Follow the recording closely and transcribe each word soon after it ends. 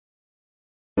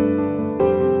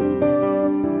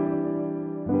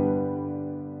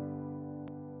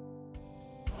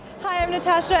I'm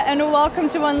Natasha and welcome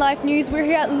to OneLife News. We're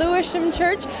here at Lewisham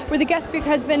Church where the guest speaker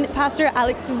has been Pastor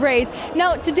Alex Reyes.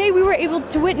 Now today we were able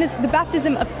to witness the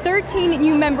baptism of 13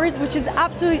 new members, which is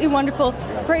absolutely wonderful.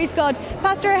 Praise God.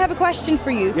 Pastor, I have a question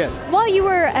for you. Yes. While you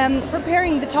were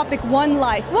preparing the topic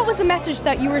OneLife, what was the message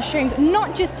that you were sharing,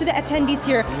 not just to the attendees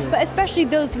here, but especially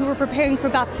those who were preparing for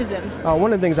baptism?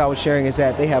 One of the things I was sharing is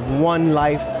that they have one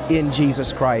life in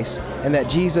Jesus Christ and that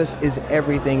Jesus is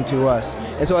everything to us.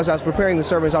 And so as I was preparing the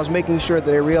sermons, I was making sure that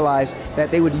they realized that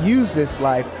they would use this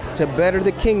life to better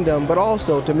the kingdom, but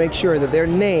also to make sure that their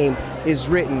name is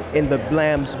written in the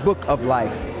Lamb's book of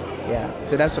life. Yeah,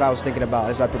 so that's what I was thinking about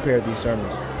as I prepared these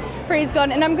sermons. Praise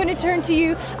God. And I'm going to turn to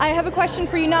you. I have a question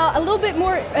for you now, a little bit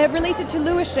more related to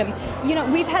Lewisham. You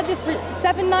know, we've had this for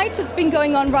 7 nights. It's been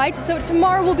going on, right? So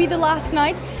tomorrow will be the last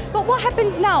night. But what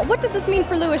happens now? What does this mean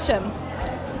for Lewisham?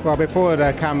 Well, before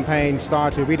the campaign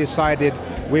started, we decided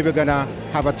we were going to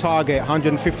have a target,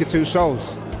 152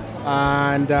 souls.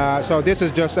 And so this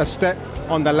is just a step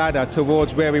on the ladder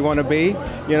towards where we want to be.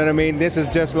 You know what I mean? This is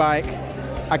just like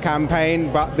a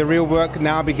campaign, but the real work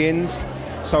now begins.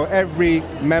 So every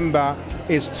member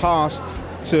is tasked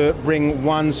to bring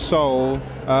one soul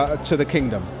to the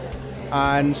kingdom.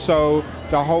 And so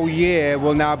the whole year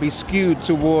will now be skewed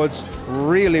towards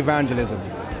real evangelism.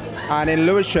 And in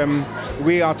Lewisham,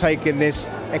 we are taking this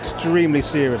extremely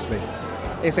seriously.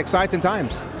 It's exciting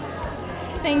times.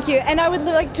 Thank you. And I would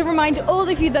like to remind all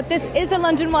of you that this is a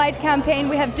London-wide campaign.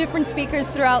 We have different speakers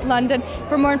throughout London.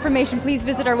 For more information, please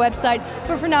visit our website.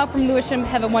 But for now, from Lewisham,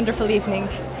 have a wonderful evening.